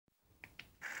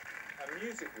a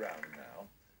music round now.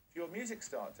 For your music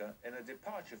starter, in a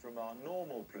departure from our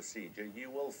normal procedure, you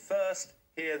will first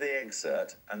hear the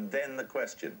excerpt and then the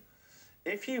question.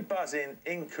 If you buzz in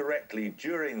incorrectly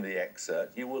during the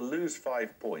excerpt, you will lose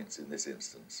 5 points in this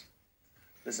instance.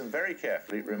 Listen very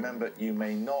carefully. Remember, you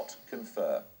may not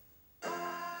confer. 5,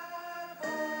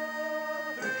 4,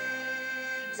 3,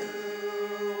 2,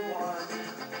 1.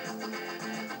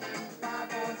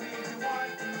 5, 4, 3, 2, 1.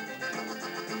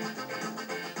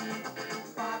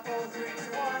 5, 4, 3,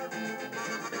 2, 1.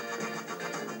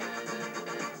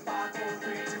 5, 4,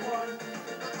 3, 2, 1.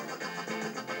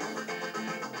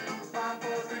 5,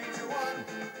 4, 3, 2, 1.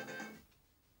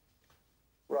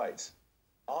 Right.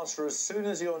 Answer as soon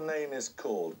as your name is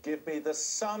called. Give me the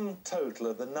sum total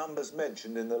of the numbers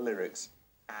mentioned in the lyrics.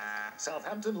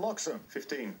 Southampton Loxham,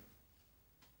 15.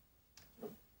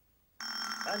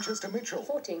 Manchester Mitchell.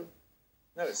 14.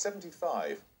 No, it's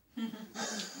 75.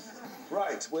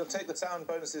 Right, we'll take the sound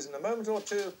bonuses in a moment or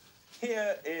two.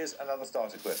 Here is another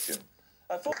starter question.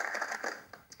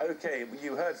 Okay,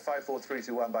 you heard 5, 4, 3,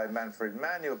 2, 1 by Manfred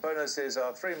Mann. Your bonuses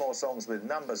are 3 more songs with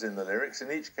numbers in the lyrics. In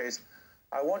each case,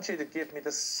 I want you to give me the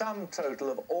sum total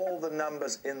of all the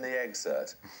numbers in the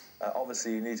excerpt.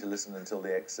 Obviously, you need to listen until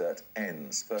the excerpt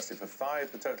ends. Firstly, for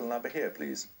 5, the total number here,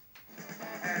 please.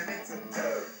 And it's a 2,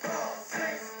 4,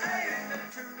 6, 8,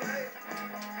 and too late.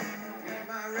 Get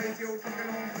my radio cooking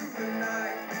on through the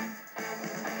night.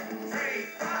 3,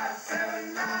 5,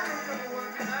 7, 9, I'm gonna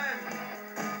work 9.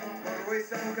 Broadway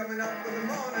sun coming up with the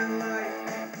morning light.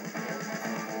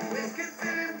 Whiskey's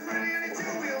sitting pretty in a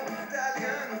two-wheel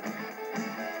stallion.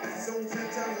 This old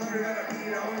 10-ton lorry got a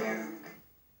beat on you.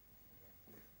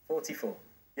 44.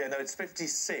 Yeah, no, it's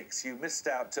 56. You missed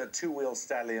out 2-wheel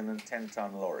stallion and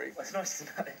 10-ton lorry. That's nice to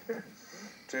know.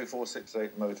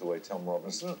 2468 motorway, Tom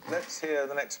Robinson. Let's hear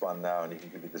the next one now, and you can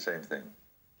give me the same thing.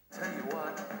 Tell you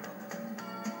what,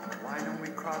 why don't we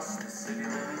cross the city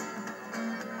limit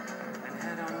and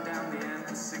head on down the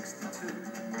N62?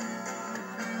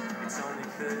 It's only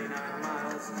 39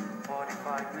 miles and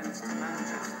 45 minutes to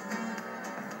Manchester,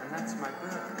 and that's my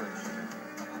birthplace.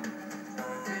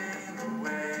 Driving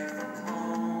away from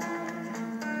home,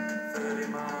 30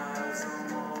 miles or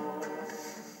more.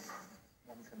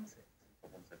 176.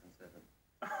 177.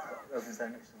 Was there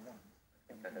an extra one? I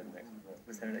think I had an extra one.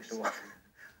 Was there an extra one?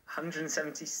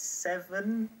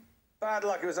 177? Bad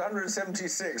luck, it was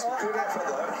 176. Good effort,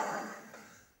 though.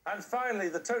 And finally,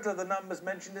 the total of the numbers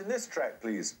mentioned in this track,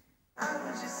 please. I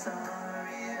was just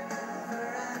sorry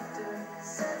ever after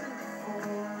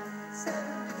 74,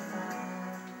 75.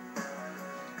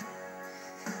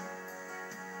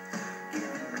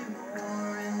 Give me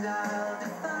more and I'll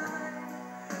define,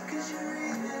 'cause you're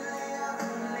really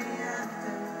only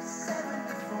after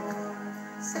 74,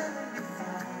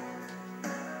 75.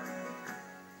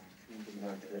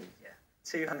 Yeah.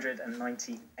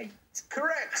 298.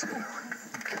 Correct!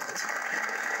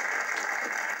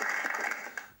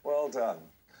 Well done.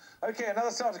 Okay,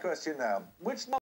 another starter question now. Which